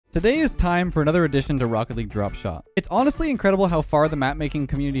Today is time for another edition to Rocket League Dropshot. It's honestly incredible how far the map making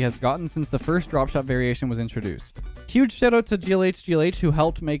community has gotten since the first Dropshot variation was introduced. Huge shout out to GLH who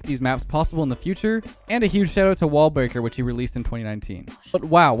helped make these maps possible in the future, and a huge shout out to Wallbreaker, which he released in 2019. But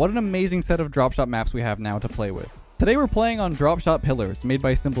wow, what an amazing set of Dropshot maps we have now to play with. Today we're playing on Dropshot pillars made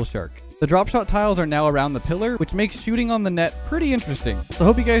by Simple Shark. The Dropshot tiles are now around the pillar, which makes shooting on the net pretty interesting. So I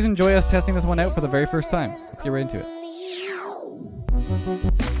hope you guys enjoy us testing this one out for the very first time. Let's get right into it.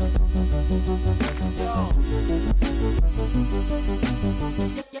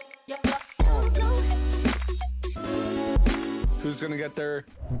 Who's gonna get their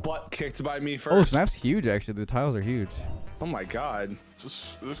butt kicked by me first? Oh, this map's huge actually. The tiles are huge. Oh my god.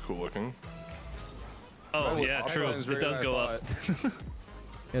 This is cool looking. Oh yeah, true. It does go up.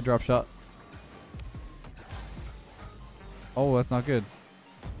 Yeah, drop shot. Oh, that's not good.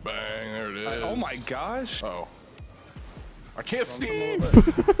 Bang, there it is. Oh my gosh. Oh. I can't see.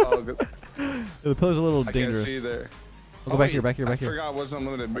 Oh, good. Yeah, the pillar's a little I dangerous. can't see there. I'll go back here, back here. I forgot it wasn't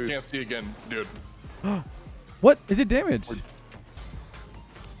unlimited boost. I can't see again, dude. What? Is it damaged?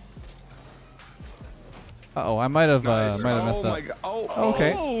 Uh-oh, I might have messed up. Oh,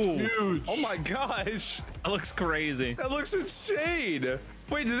 okay. Huge. Oh my gosh. That looks crazy. That looks insane.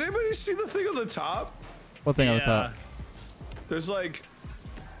 Wait, does anybody see the thing on the top? What thing on the top? There's like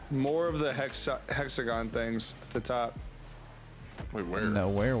more of the hexagon things at the top. Wait, where? No,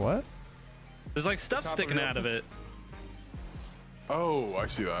 where? What? There's like stuff sticking out of it. Oh, I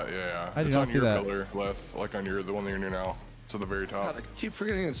see that. Yeah. I do it's not on see your that. pillar, Leth, like on the one that you're near now. It's at the very top. God, I keep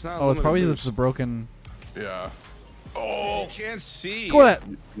forgetting it's not. Oh, it's probably boost. just a broken. Yeah. Oh, you can't see. Score that.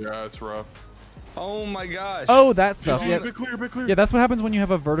 Yeah, it's rough. Oh my gosh. Oh, that stuff. Yeah. Bit clear, bit clear. Yeah, that's what happens when you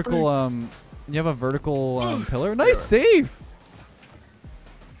have a vertical pillar. Nice save.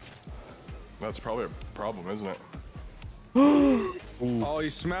 That's probably a problem, isn't it? Oh, he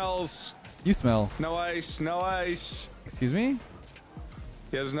smells. You smell. No ice. No ice. Excuse me?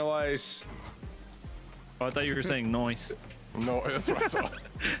 He has no ice. Oh, I thought you were saying noise. No, that's what I thought.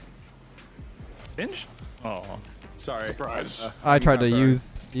 Pinch? Oh. Sorry. Surprise. I tried to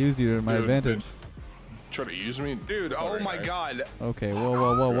use you to my Dude, advantage. Try to use me? Dude, oh my god. Okay,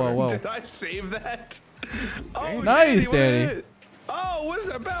 whoa. Did I save that? Oh, Nice, what is Danny. it? Oh, what is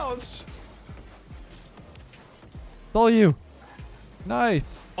that bounce? It's all you.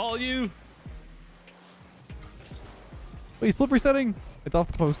 Nice. All you. Wait, he's flip resetting. It's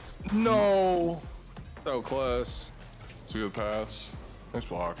off the post. No. So close. It's a good pass. Nice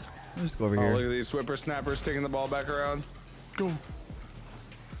block. I'll just go over Oh, here. look at these whippersnappers taking the ball back around. Go.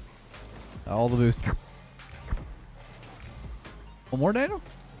 All the boost. One more, Daniel?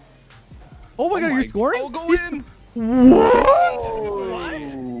 Oh my god, you're scoring? Oh, go in. What?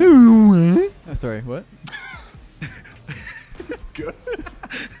 What? Oh, sorry, what? Good.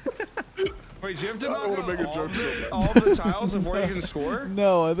 Wait, do you have to knock wanna out make a all, joke of so the, bad. all of the tiles before you can score?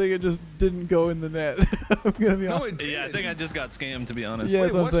 No, I think it just didn't go in the net. I'm gonna be No, honest. it did. Yeah, I think I just got scammed, to be honest. Yeah. Wait,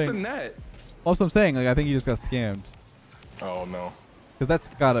 that's what I'm what's the saying. net? Also, I'm saying, like, I think he just got scammed. Oh, no. Because that's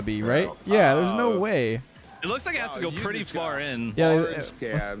gotta be, right? Yeah, there's no way. It looks like it has to Wow, go you pretty just far got- in. Yeah, Hard it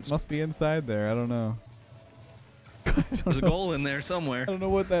scammed. must be inside there. I don't know. There's a goal in there somewhere. I don't know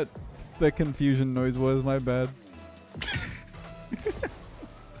what that confusion noise was. My bad.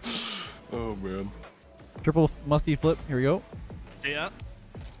 Oh, man. Triple musty flip. Here we go. Yeah.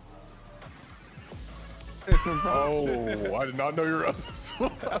 Oh, I did not know you were up.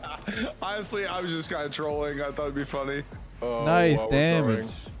 Honestly, I was just kind of trolling. I thought it'd be funny. Oh, Nice I was damage. throwing.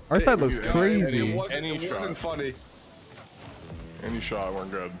 Our side looks Yeah, crazy. It wasn't, Any it wasn't shot. funny. Any shot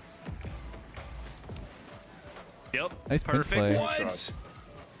weren't good. Yep. Nice pinch Perfect. play. What?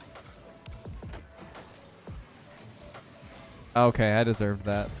 Okay, I deserved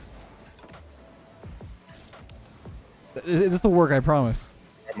that. This will work, I promise.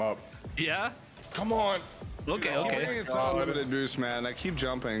 I'm up. Yeah. Come on. Okay. I think Okay. it's not limited boost, man. I keep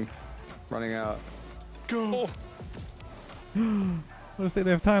jumping, running out. Go. Let's say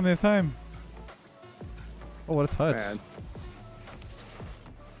they have time. They have time. Oh, what a touch! Man.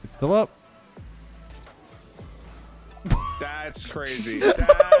 It's still up. That's crazy.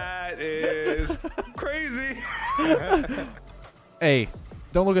 That is crazy. Hey,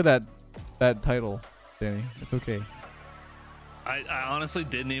 don't look at that title, Danny. It's okay. I honestly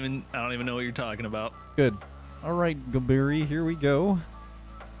didn't even. I don't even know what you're talking about. Good. All right, Gabiri, here we go.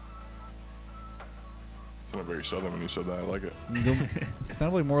 It's not very southern when you said that. I like it. It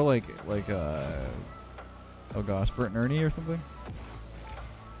sounded like more like oh gosh, Bert and Ernie or something.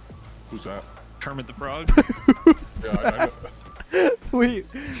 Who's that? Kermit the Frog. Yeah, I know. Wait.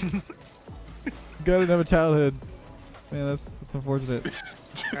 Gotta have a childhood. Man, that's unfortunate.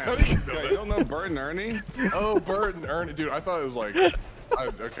 Yeah, you don't know Bert and Ernie? Oh, Bert and Ernie. Dude, I thought it was like...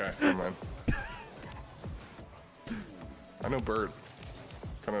 okay, never mind. I know Bert.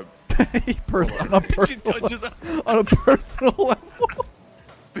 Kind of... on a personal level.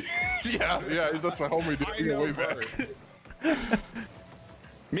 yeah, that's my homie, dude. I You go know way back. Bert.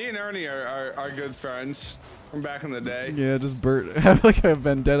 Me and Ernie are good friends from back in the day. Yeah, just Bert. Have like a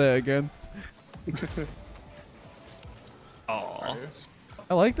vendetta against. Oh,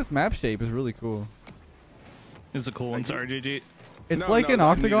 I like this map shape. It's really cool. it's a cool one. Sorry, GG. It's No, like no, an no, I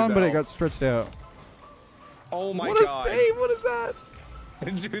octagon, needed but that it got stretched out. Oh my What a god. save! What is that?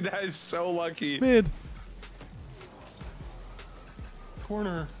 Dude, that is so lucky. Mid.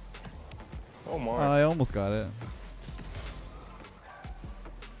 Corner. Oh my. I almost got it.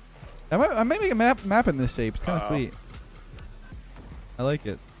 I might make a map in this shape. It's kind of sweet. I like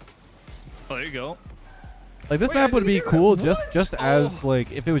it. Oh, there you go. Like this Wait, map I would didn't be hear that. cool What? just as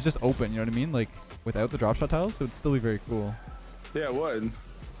like if it was just open. You know what I mean? Like without the drop shot tiles, it would still be very cool. Yeah, it would.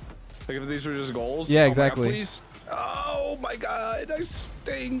 Like if these were just goals. Yeah, Oh my God, exactly. please. Oh my god, I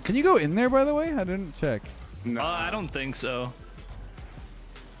stink. Can you go in there, by the way? I didn't check. No. I don't think so.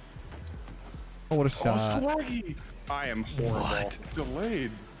 Oh, what a Oh, shot. swaggy. I am horrible.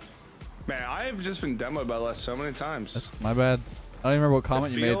 Delayed. Man, I have just been demoed by Les so many times. That's my bad. I don't even remember what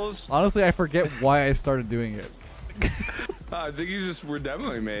comment you made. feels- Honestly, I forget why I started doing it. I think you just were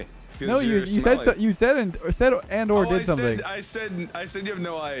demoing me. 'Cause No, you're you said smelly. you said and or Oh, did something. I said you have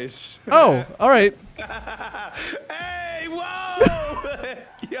no ice. Oh, all right. Hey, whoa!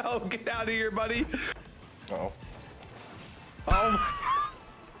 Yo, get out of here, buddy. Uh-oh. Oh.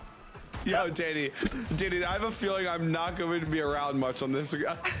 Yo, Danny, I have a feeling I'm not going to be around much on this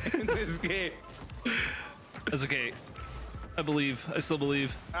in this game. That's okay. I believe. I still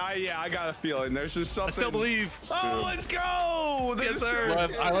believe. Yeah, I got a feeling. There's just something. I still believe. Oh, let's go! Yes, sir.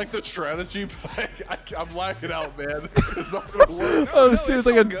 Lev, I like the strategy, but I'm lacking out, man. It's not gonna work. Oh no, shoot, it's it's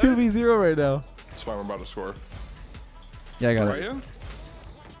like all a good. 2v0 right now. It's fine, we're about to score. Yeah, I got Are it. you?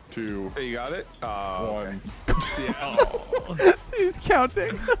 2, Hey, you got it? 1. Oh. He's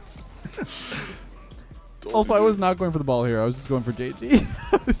counting. Also, I was not going for the ball here. I was just going for JG.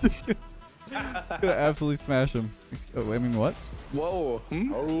 I was just gonna absolutely smash him. Oh, I mean, what? Whoa. Hmm?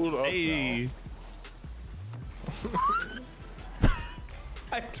 Hold up. Hey.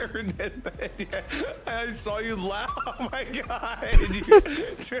 I turned it. Yeah, I saw you laugh. Oh my god,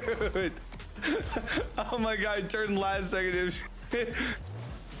 dude. Oh my god, I turned last second.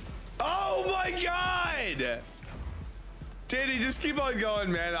 Oh my god. Danny, just keep on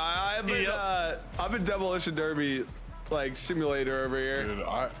going, man. I've been Demolition Derby like simulator over here. Dude,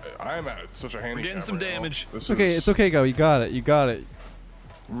 I am at such a handicap. We're getting some right now. damage. This It's okay. is- It's okay, go. You got it. You got it.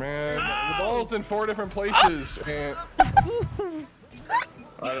 Man, the ball's in 4 different places, and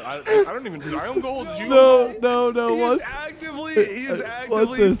I don't even. I own goal. Did you? No, no, no. He What? is actively. He is What's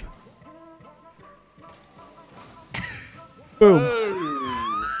actively. this? Boom.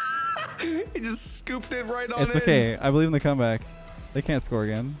 Oh. He just scooped it right on It's in. okay. I believe in the comeback. They can't score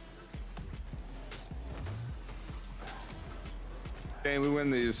again. Danny, we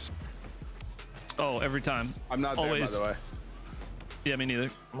win these. Oh, every time. I'm not there, by Always. the way. Yeah, me neither.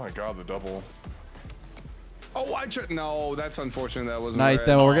 Oh my god, the double. Oh, I tried. No, that's unfortunate. That wasn't Nice right.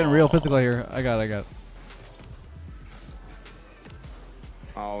 demo. We're getting real physical here. I got it.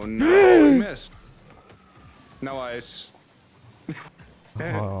 Oh no, we missed. No ice.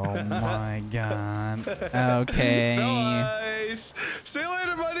 Oh my god. Okay. Nice. See you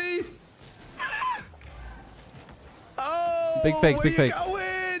later, buddy. Oh, Big fakes, where big you fakes.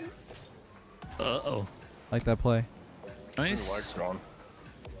 going? Uh-oh. Like that play. The leg's Nice. gone.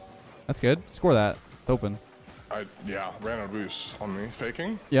 That's good. Score that. It's open. Yeah, ran out of boost on me.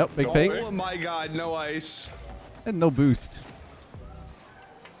 Faking? Yep. Big Oh, fakes. Oh my god, no ice. And no boost.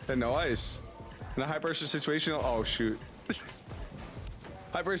 And no ice. In a high pressure situation. Oh shoot.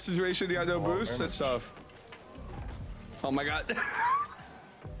 High pressure situation. You got no boost. man. That's tough. Oh my god.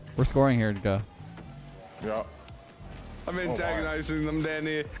 We're scoring here, go. Yeah. I'm my. antagonizing them,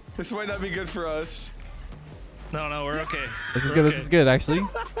 Danny. This might not be good for us. No, we're okay. This is We're good. okay. This is good, actually.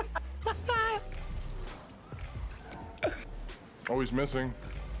 Always missing.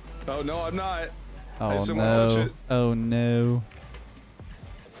 Oh no, I'm not. I Oh just didn't want to touch no. it. Oh no.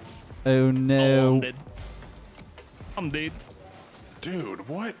 Oh Oh, no. I'm dead. I'm dead. Dude,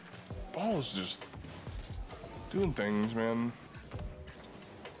 what? Ball's just doing things, man.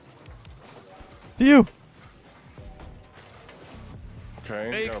 To you.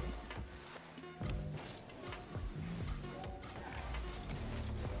 Okay. Fake. Gotta-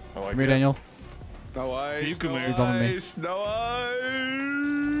 I like Come here, it. Daniel. No ice. You come no here. You're going with me. ice. No ice.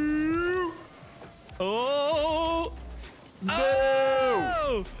 Oh! No!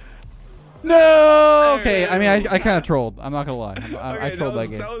 Oh! No. Okay. I mean, I kind of trolled. I'm not gonna lie. I Okay, trolled that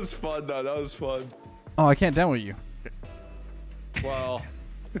game. that was fun though. That was fun. Oh, I can't demo you. Well.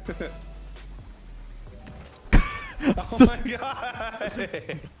 Oh my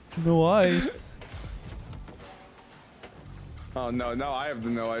god. No ice. Oh no, now I have the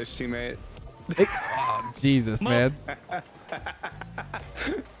no ice teammate. Oh, Jesus, man.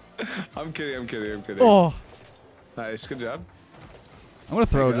 I'm kidding. Oh, Nice, good job. I'm gonna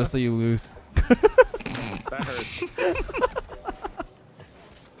throw There you just so you lose. That hurts.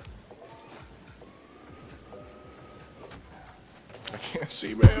 I can't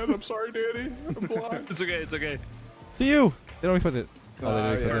see, man. I'm sorry, Danny. I'm blind. It's okay. It's okay. To you. They don't expect it. Oh, they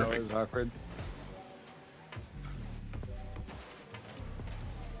Yeah, didn't expect that it. was awkward.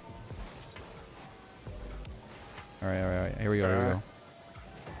 All right. Here we go.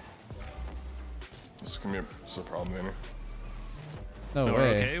 This is gonna be a problem, Danny. No No, we're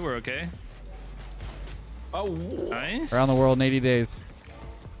way. okay. We're okay. Oh, Nice. Around the world in 80 days.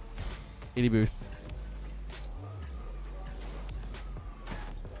 80 boost.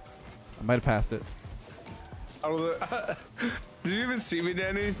 I might have passed it. out of the, did you even see me,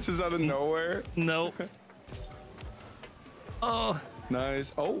 Danny? Just out of nowhere. Nope. Oh.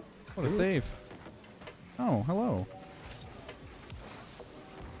 Nice. Oh, What a save. Oh, hello.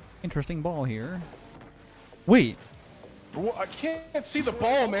 Interesting ball here. Wait. Well, I can't see the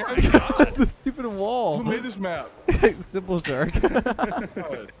ball, man. The stupid Who wall. made this map? Simple shark.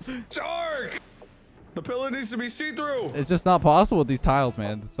 shark! The pillar needs to be see-through. It's just not possible with these tiles,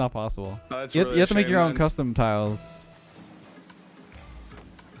 man. It's not possible. That's You really have to a make shame, your own man. custom tiles.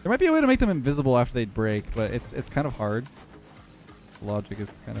 There might be a way to make them invisible after they break, but it's kind of hard. Logic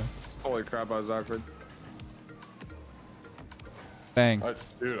is kind of Holy crap, I was awkward. bang.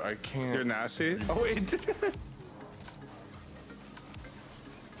 Dude, I can't. You're nasty. Oh wait.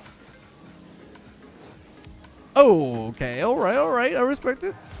 Oh, okay. All right. I respect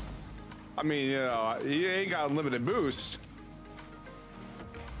it. I mean, you know, you ain't got unlimited boost.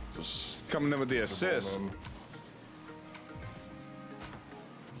 Just Coming in with the assist. man.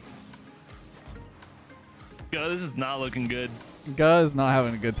 Yo, this is not looking good. Guz not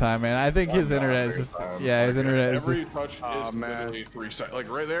having a good time, man. I think his I'm not internet is having a just time. yeah, his Like, internet is every just. touch Aw, is man. literally 3 seconds. Like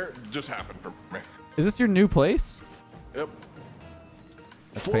right there, just happened for me. Is this your new place? Yep.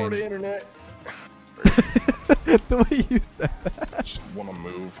 That's Florida pain. internet. The way you said that. Just want to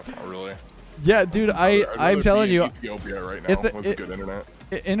move. Not really. Yeah, dude. I'd I'm rather telling be in you, Ethiopia right if now the- with good internet.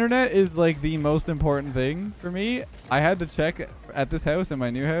 Internet is like the most important thing for me. I had to check at this house, in my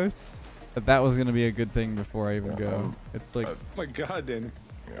new house, that was gonna be a good thing before I even go. It's like Oh my god, Danny.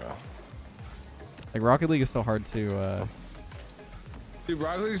 Yeah. like Rocket League is so hard to Dude,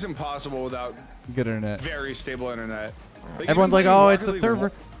 Rocket League's impossible without good internet. very stable internet. Like, Everyone's even like, oh, Rocket it's the League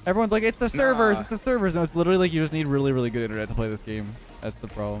server. Everyone's like, it's the servers. Nah. It's the servers. No, it's literally like you just need really, really good internet to play this game. That's the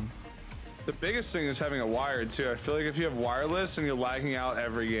problem. The biggest thing is having a wired too. I feel like if you have wireless and you're lagging out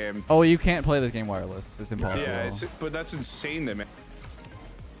every game. Oh, you can't play this game wireless. It's impossible. Yeah, but that's insane to me.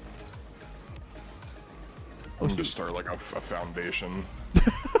 I'm gonna just start like a foundation.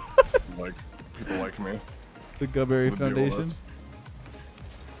 Like people like me. The Gubberry Would deal with Foundation. it.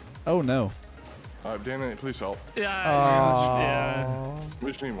 Oh no. Danny, please help. Yeah.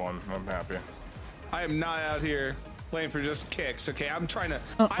 We just need one. I'm happy. I am not out here playing for just kicks. Okay, I'm trying to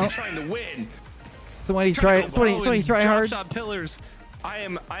win. Somebody Try try. to Somebody go try hard. Dropshot pillars. I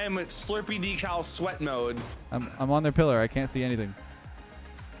am at Slurpee decal sweat mode. I'm on their pillar. I can't see anything.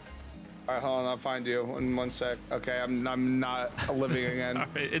 All right, hold on. I'll find you in 1 sec. Okay, I'm not living again. All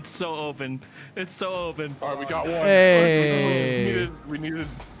right, it's so open. It's so open. All right, we got one. Hey. We needed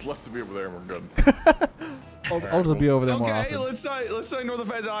Leth to be over there, and we're good. I'll just be over there more Okay, often. let's not ignore the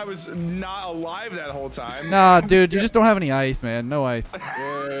fact that I was not alive that whole time. Nah, dude, you just don't have any ice, man. No ice.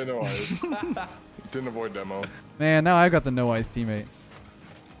 Yeah, no ice. Didn't avoid demo. Man, now I've got the no ice teammate.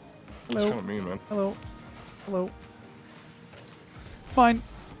 That's Hello. kind of mean, man. Hello. Hello. Fine.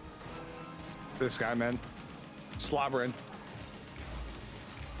 This guy, man, slobbering.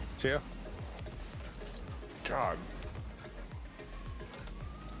 See ya. God.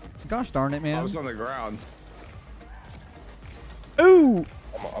 Gosh darn it, I man. was on the ground. Ooh.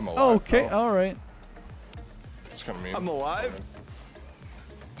 I'm alive. Okay. now. All right. It's kind of mean. I'm alive.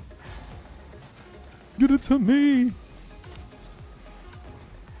 Get it to me.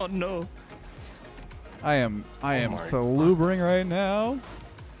 Oh no. I am my salubering right now.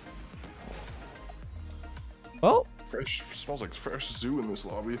 Well. Fresh smells like fresh zoo in this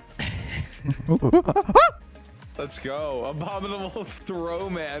lobby. Let's go. Abominable throw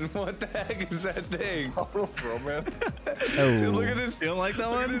man. What the heck is that thing? Bro, man. Oh. Dude, look at this. You don't like that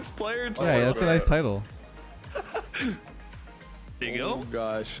Look at one? this player team. Yeah, that's a nice title. There you Oh go.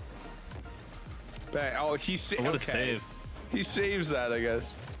 gosh. Bang. Oh, he saved. What a Okay. save. He saves that, I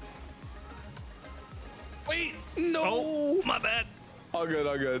guess. Wait, no. Oh, my bad. All good,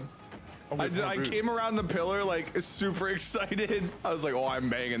 all good. Oh, I came around the pillar like super excited. I was like, oh, I'm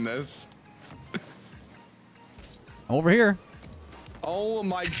banging this. I'm over here. Oh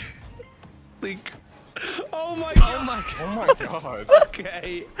my. Leak. Oh my god. Oh my Oh my god.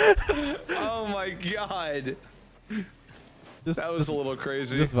 Okay. Oh my god. Just, That was a little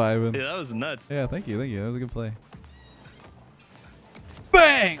crazy. just vibing. Yeah, that was nuts. Yeah, thank you. That was a good play.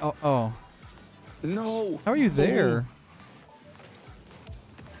 Bang! Oh, oh. No. How are you there?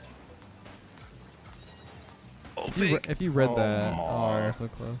 Oh, If you, fake. if you read Oh, that, my. oh, you're so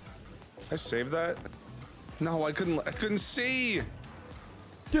close. I saved that. No, I couldn't see.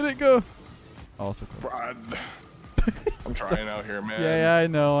 Get it, go! Oh, so close. Brad. I'm trying out here, man. Yeah, I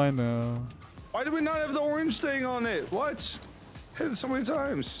know. Why did we not have the orange thing on it? What? Hit it so many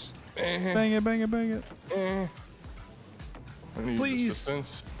times. Bang it. I need Please.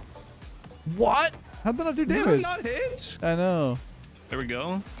 assistance. What? How'd that not do Did I damage? not hit? I know. There we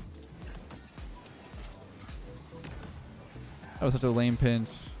go. That was such a lame pinch.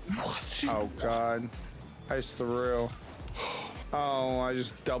 Oh god. I just threw. Oh, I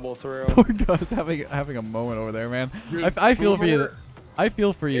just double threw. Poor Gus having a moment over there, man. Dude, I feel for you. Boomer, I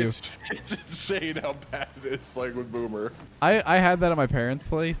feel for you. It's insane how bad it is, like with Boomer. I had that at my parents'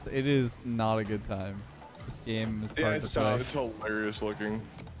 place. It is not a good time. This game is Yeah, hard it's to play. It's hilarious looking.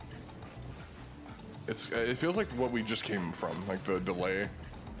 It feels like what we just came from, like the delay.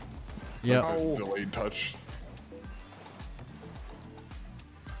 Yeah. Like Oh. the delayed touch.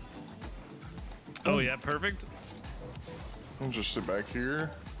 Oh, yeah, perfect. I'll just sit back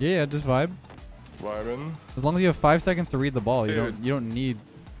here, Yeah, just vibe. vibing. As long as you have 5 seconds to read the ball, you Dude. don't need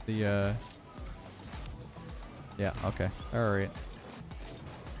the Yeah, okay. Alright.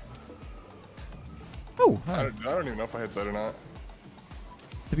 Oh, I hi. don't even know if I hit that or not.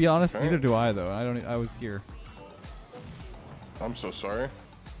 To be honest, Okay. neither do I though. I was here. I'm so sorry.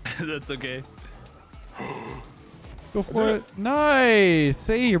 That's okay. Go for it. Nice.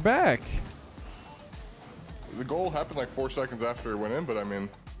 Hey, you're back. The goal happened like 4 seconds after it went in, but I mean,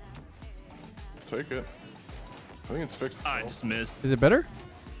 take it. I think it's fixed. I itself. just missed. Is it better?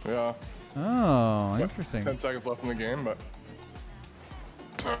 Yeah. Oh, But interesting. 10 seconds left in the game, but.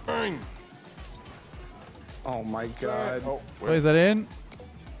 Dang. Oh my god. Oh, Oh, is that in?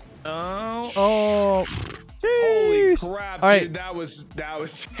 Oh. Oh. Holy Sheesh. crap, All right. dude. That was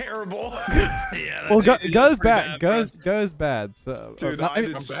terrible. Yeah. Well, that is Guz pretty bad. bro. Guz bad. So, Dude, no, I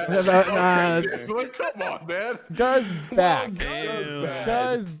did I'm so bad. bad. Like, come on, man. Guz back. Ew. Bad.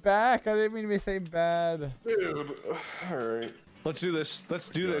 Guz back. I didn't mean to say bad. Dude. Alright. Let's do this. Let's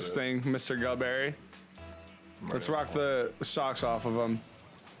do Got this it. thing, Mr. Gulberry. Let's rock the socks off of him.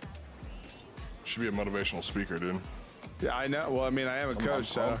 Should be a motivational speaker, dude. Yeah, I know. Well, I mean, I am a coach,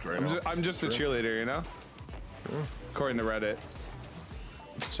 so pumped right now. I'm just a Sure. cheerleader, you know? According to Reddit.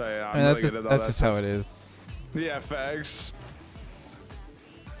 So yeah, I I'm mean, really good at all that's that just stuff. how it is. Yeah, facts.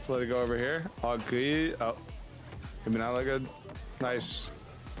 Let it go over here. Okay. Oh. Maybe not look good. Nice.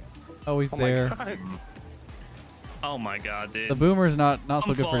 Always Oh there. my god. Oh my god, dude. The boomer's not so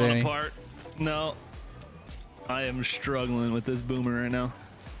I'm good for falling Danny. apart. No. I am struggling with this boomer right now.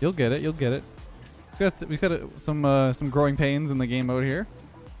 You'll get it. You'll get it. We got some growing pains in the game mode here.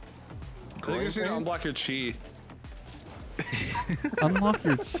 I think you just need to unblock your chi. Unlock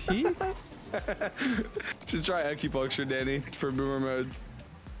your chi? Should try acupuncture, Danny, for boomer mode.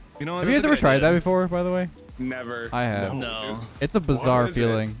 You know what? Have you guys ever tried that before, by the way? Never. I have. No. It's a bizarre is it?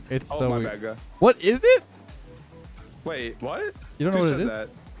 feeling. It's Oh so my weird. bad, guy. What is it? Wait, what? You don't know Who what said it is? that?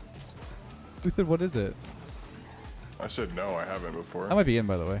 Who said what is it? I said no, I haven't before. I might be in,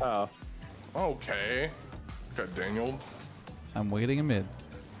 by the way. Oh. Okay. Got Daniel. I'm waiting a mid.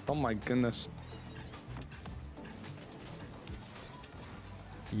 Oh my goodness.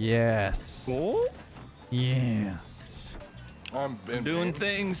 Yes. Oh, Yes. I'm in doing pain.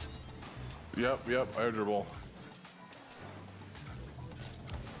 things. Yep, I dribble.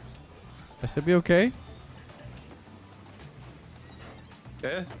 I should be okay.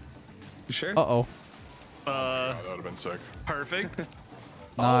 Yeah? You sure? Uh-oh. Oh, that would have been sick. Perfect.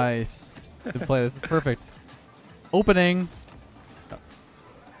 Nice. Good play. This is perfect. Opening.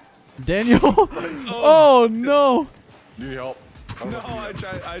 Daniel. Oh, no. You need help? I don't No, know if you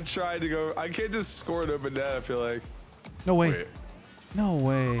I tried to go. I can't just score an open net, I feel like. No way. Wait. No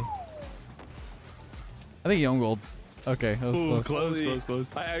way. I think you own gold. Okay, that was Ooh, close.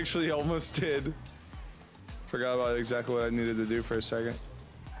 close. I actually almost did. Forgot about exactly what I needed to do for a second.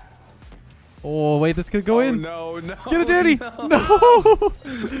 Oh, wait, this could go in. No, no. Get it, Danny. No. No.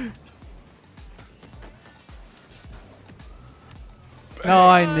 No,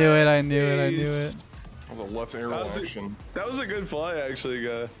 I knew it. I knew it. Oh, the left arrow action. That was a good play, actually,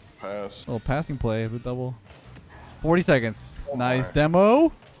 guy. Pass. Little passing play with double. 40 seconds. Oh Nice my.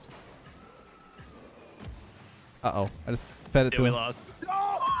 demo. Uh-oh. I just fed it Yeah, to we him. lost.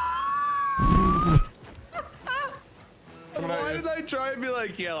 Why did I try and be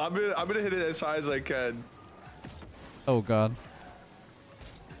like, yeah, I'm gonna hit it as high as I can. Oh, God.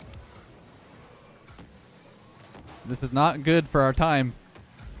 This is not good for our time.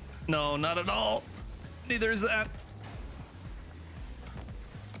 No, not at all. Neither is that.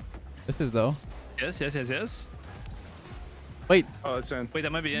 This is, though. Yes. Wait. Oh, it's in. Wait,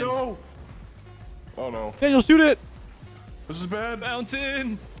 that might be in. No. Oh no. Daniel, shoot it. This is bad. Bounce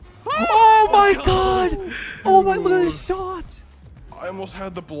in. Oh, my God. Oh, my, look at this shot. I almost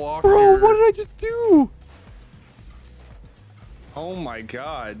had the block. Bro, here. what did I just do? Oh my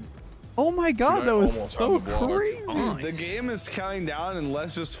god. Oh, my God. Dude, I That was almost so had the block. crazy. Oh. The game is counting down and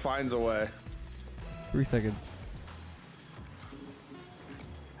Les just finds a way. 3 seconds.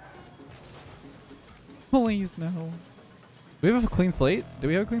 Please, no. Do we have a clean slate? Do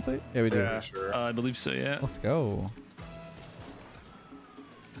we have a clean slate? Yeah, we do. Yeah. Sure. I believe so, yeah. Let's go.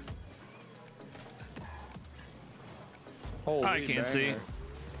 Holy I can't see.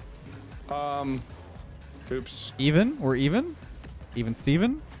 banger. Oops. Even? We're even? Even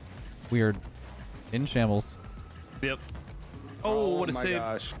Steven? We are in shambles. Yep. Oh, what a my save.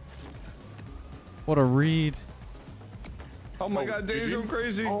 gosh. What a read. Oh my Oh, god, did Danny's you? going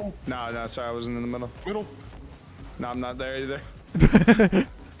crazy. Oh. No, sorry, I wasn't in the middle. Middle. No, I'm not there either.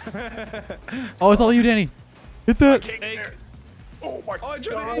 Oh, it's all you, Danny. Hit that. Hey, Oh my Oh, I tried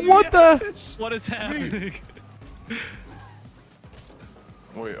to god. hit What the? Yes. what is happening?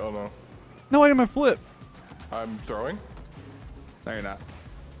 Wait. Oh no. No, I didn't my flip. I'm throwing. No, you're not.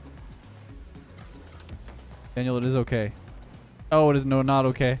 Daniel, it is okay. Oh, it is not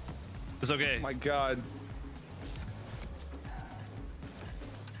okay. It's okay. Oh my god.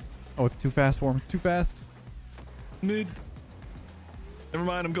 Oh, it's too fast for him. It's too fast. Mid. Never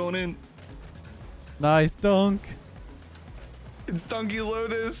mind, I'm going in. Nice dunk. It's Dunky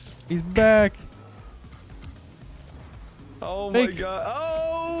Lotus. He's back. Oh my Fake. god.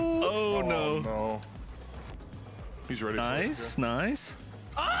 Oh! Oh, no. No. He's ready. Nice, nice.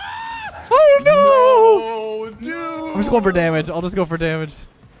 Oh, no. Oh, dude. I'm just going for damage. I'll just go for damage.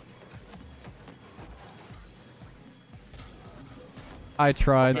 I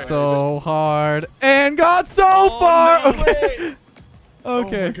tried so hard and got so far. no. Okay. Oh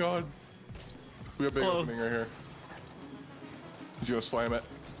Okay. my god. We have a big Whoa. opening right here. He's gonna slam it.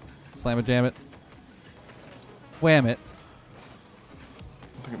 Slam it, jam it. Wham it.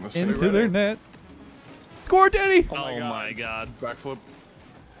 I think I'm gonna stay Into right their in. net. Score, Danny. Oh, my my god. Backflip.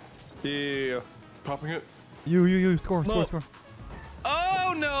 Yeah. Popping it. You. Score. No. Score.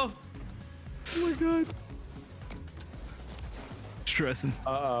 Oh, no. Oh my god. Stressing.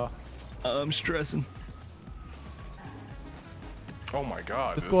 Uh-oh. I'm stressing. Oh my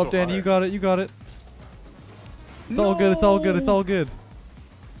god. Just it's go up, so Danny. high. You got it. You got it. It's all good. It's all good. It's all good.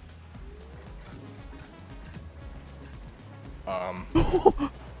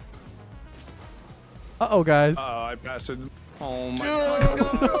 Uh-oh, guys. Uh-oh, I passed it. Oh my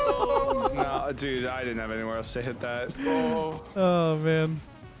god. No, dude, I didn't have anywhere else to hit that. Oh. Oh, man.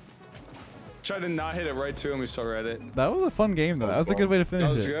 Tried to not hit it right to him, we still read it. That was a fun game, though. That was a good way to finish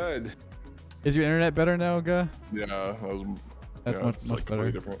That was it. good. Is your internet better now, Guy? Yeah, that was. That's yeah, much- it's much like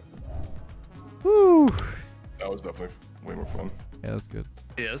better. completely different. Woo. That was definitely way more fun. Yeah, that's good.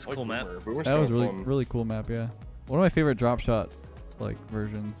 Yeah, it's a I like cool map. Boomer. Boomer's That was kinda really, fun. really cool map, yeah. One of my favorite drop shot, like,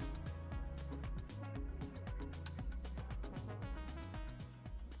 versions.